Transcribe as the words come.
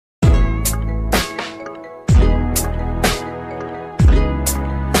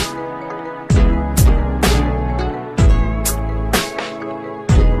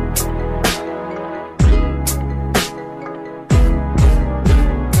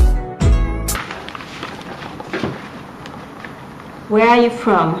Where are you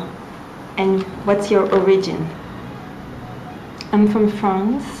from and what's your origin? I'm from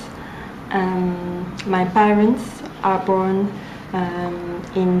France. My parents are born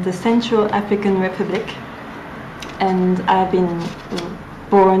in the Central African Republic, and I've been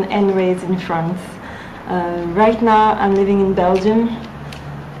born and raised in France. Right now I'm living in Belgium,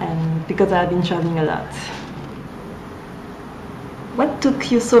 and because I've been traveling a lot. What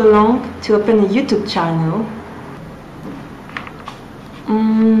took you so long to open a YouTube channel?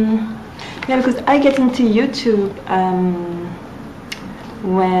 Yeah, because I get into YouTube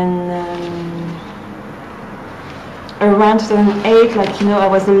when around 2008, I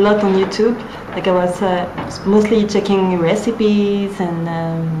was a lot on YouTube. Like I was mostly checking recipes and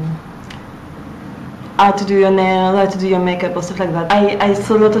how to do your nails, how to do your makeup or stuff like that. I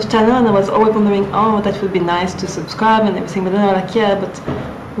saw a lot of channels and I was always wondering, oh, that would be nice to subscribe and everything, but then I was like, yeah, but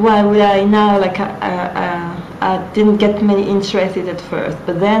why would I now? Like I didn't get many interested at first,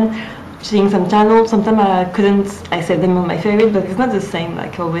 but then seeing some channels, sometimes I said them on my favorite, but it's not the same,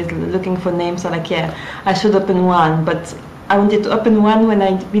 like always looking for names, so like, yeah, I should open one, but I wanted to open one when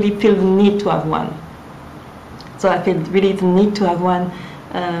I really feel the need to have one. So I feel really the need to have one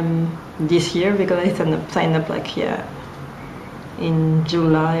this year, because I signed up like, yeah, in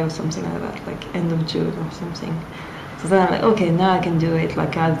July or something like that, like end of June or something. So then I'm like, okay, now I can do it,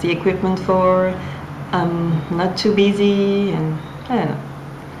 like I have the equipment for, not too busy, and I don't know.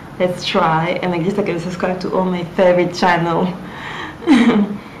 Let's try, and I guess I can subscribe to all my favorite channel.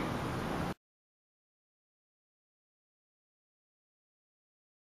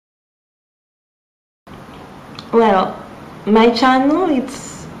 Well, my channel,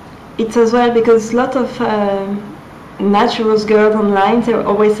 it's as well because a lot of naturals girls online, they're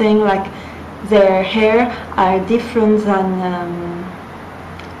always saying like their hair are different than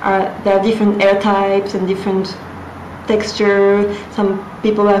there are different hair types and different texture. Some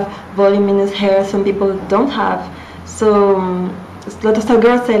people have voluminous hair, some people don't have. So a lot of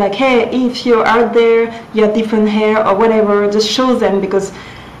girls say like, hey, if you're out there, you have different hair or whatever, just show them, because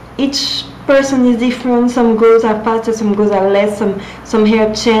each person is different. Some girls are faster, some girls are less, some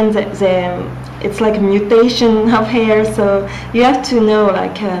hair change, it's like a mutation of hair, so you have to know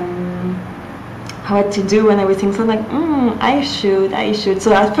like what to do and everything. So I'm like, I should.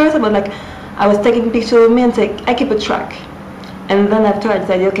 So at first I was taking pictures of me and say, I keep a track. And then after I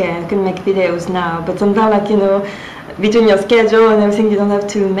decided, okay, I can make videos now. But sometimes, like, between your schedule and everything, you don't have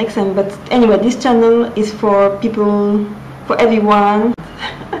to make them. But anyway, this channel is for people, for everyone.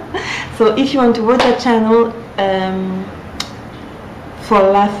 So if you want to watch that channel, for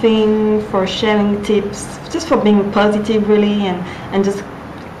laughing, for sharing tips, just for being positive really, and just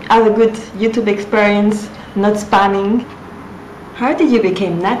have a good YouTube experience, not spamming. How did you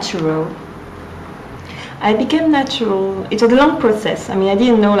become natural? I became natural. It was a long process. I mean, I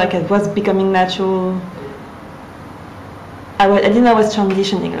didn't know like I was becoming natural. I didn't know I was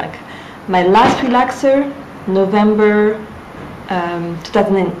transitioning. Like my last relaxer, November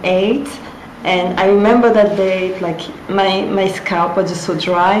 2008, and I remember that day, like my scalp was just so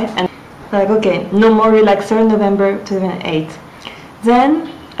dry, and like, okay, no more relaxer, November 2008.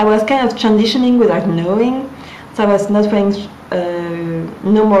 Then I was kind of transitioning without knowing, so I was not wearing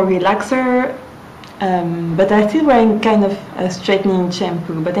no more relaxer. But I still wearing kind of a straightening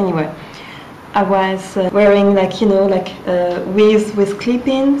shampoo. But anyway, I was wearing weaves with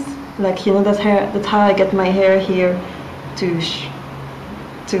clip-ins, that's how I get my hair here to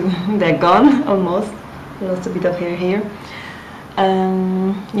they're gone almost. Lost a bit of hair here.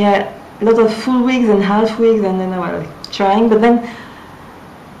 Yeah, a lot of full wigs and half wigs, and then I was trying. But then,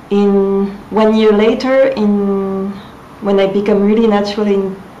 1 year later, when I become really natural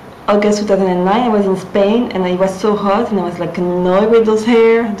in August 2009, I was in Spain and it was so hot and I was like annoyed with those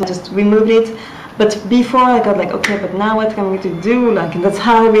hair, just removed it. But before I got like, okay, but now what am I going to do? Like, and that's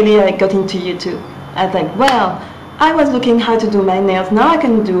how really I got into YouTube. I was like, well, I was looking how to do my nails, now I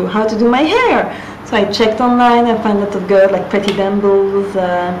can do how to do my hair. So I checked online, I found a lot of girls like Pretty Bambles,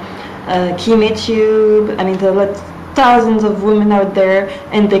 KimeTube. I mean, there are thousands of women out there,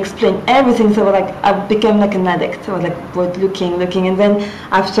 and they explain everything. So like I became like an addict. I was like looking, and then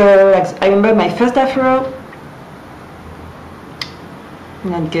after, like, I remember my first afro,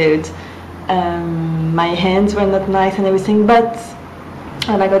 not good. My hands were not nice and everything, but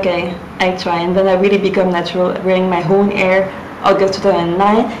I'm like, okay, I try. And then I really become natural, wearing my own hair, August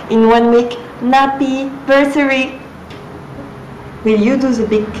 2009. In 1 week, nappy, versary. Will you do the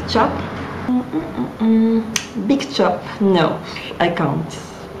big chop? Big chop? No, I can't.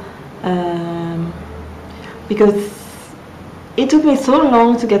 Because it took me so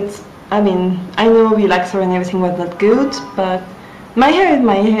long to get, I mean, I know relaxer and everything was not good, but My hair is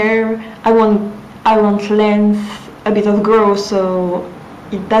my hair. I want length, a bit of growth, so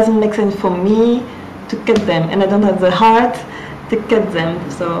it doesn't make sense for me to cut them, and I don't have the heart to cut them,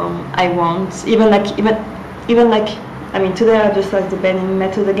 so I won't. Even like I mean, today I just like the bending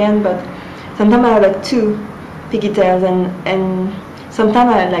method again, but sometimes I have like two pigtails, and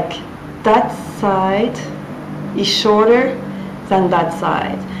sometimes I like that side is shorter than that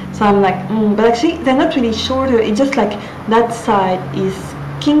side. So I'm like, but actually they're not really shorter, it's just like that side is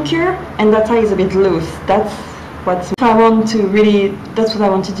kinkier and that side is a bit loose. That's what I want to really, that's what I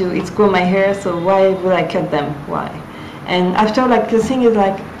want to do. It's grow my hair, so why would I cut them? Why? And after, like, the thing is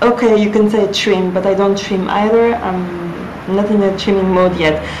like, okay, you can say trim, but I don't trim either. I'm not in a trimming mode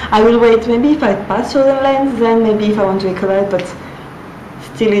yet. I will wait, maybe if I pass through the lens, then maybe if I want to recolor it, but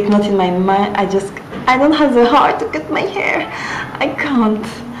still it's not in my mind. I don't have the heart to cut my hair. I can't.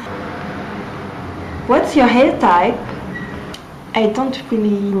 What's your hair type? I don't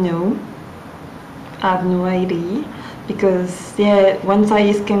really know. I have no idea, because yeah, one side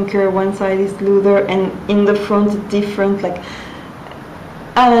is kinkier, one side is looser, and in the front it's different. Like,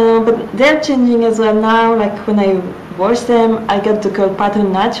 I don't know, but they're changing as well now. Like when I wash them, I got the curl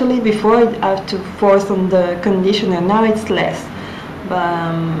pattern naturally. Before I have to force on the conditioner. Now it's less. But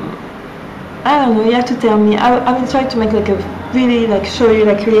I don't know. You have to tell me. I will try to make like a really, like, show you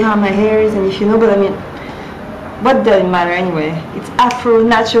like really how my hair is, and if you know. But I mean, what does it matter anyway? It's Afro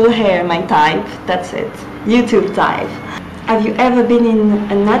natural hair, my type. That's it. YouTube type. Have you ever been in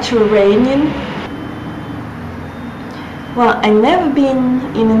a natural reunion? Well, I've never been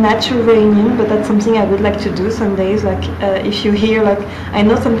in a natural reunion, but that's something I would like to do some days. Like, if you hear, like, I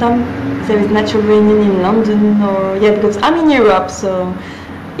know sometimes there is natural reunion in London, or yeah, because I'm in Europe. So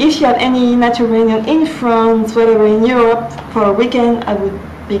if you have any natural reunion in France, whatever, in Europe for a weekend, I would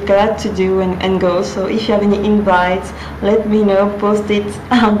be glad to do and go. So if you have any invites, let me know, post it.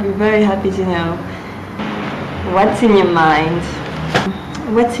 I'll be very happy to know. What's in your mind?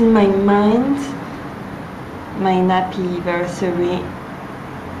 What's in my mind? My nappy-versary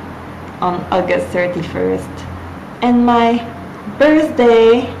on August 31st, and my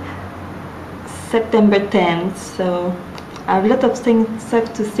birthday September 10th. So I have a lot of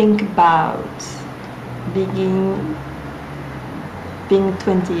stuff to think about. Being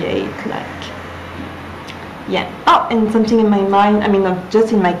 28, like, yeah. Oh, and something in my mind, I mean, not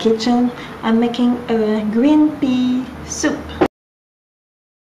just in my kitchen, I'm making a green pea soup.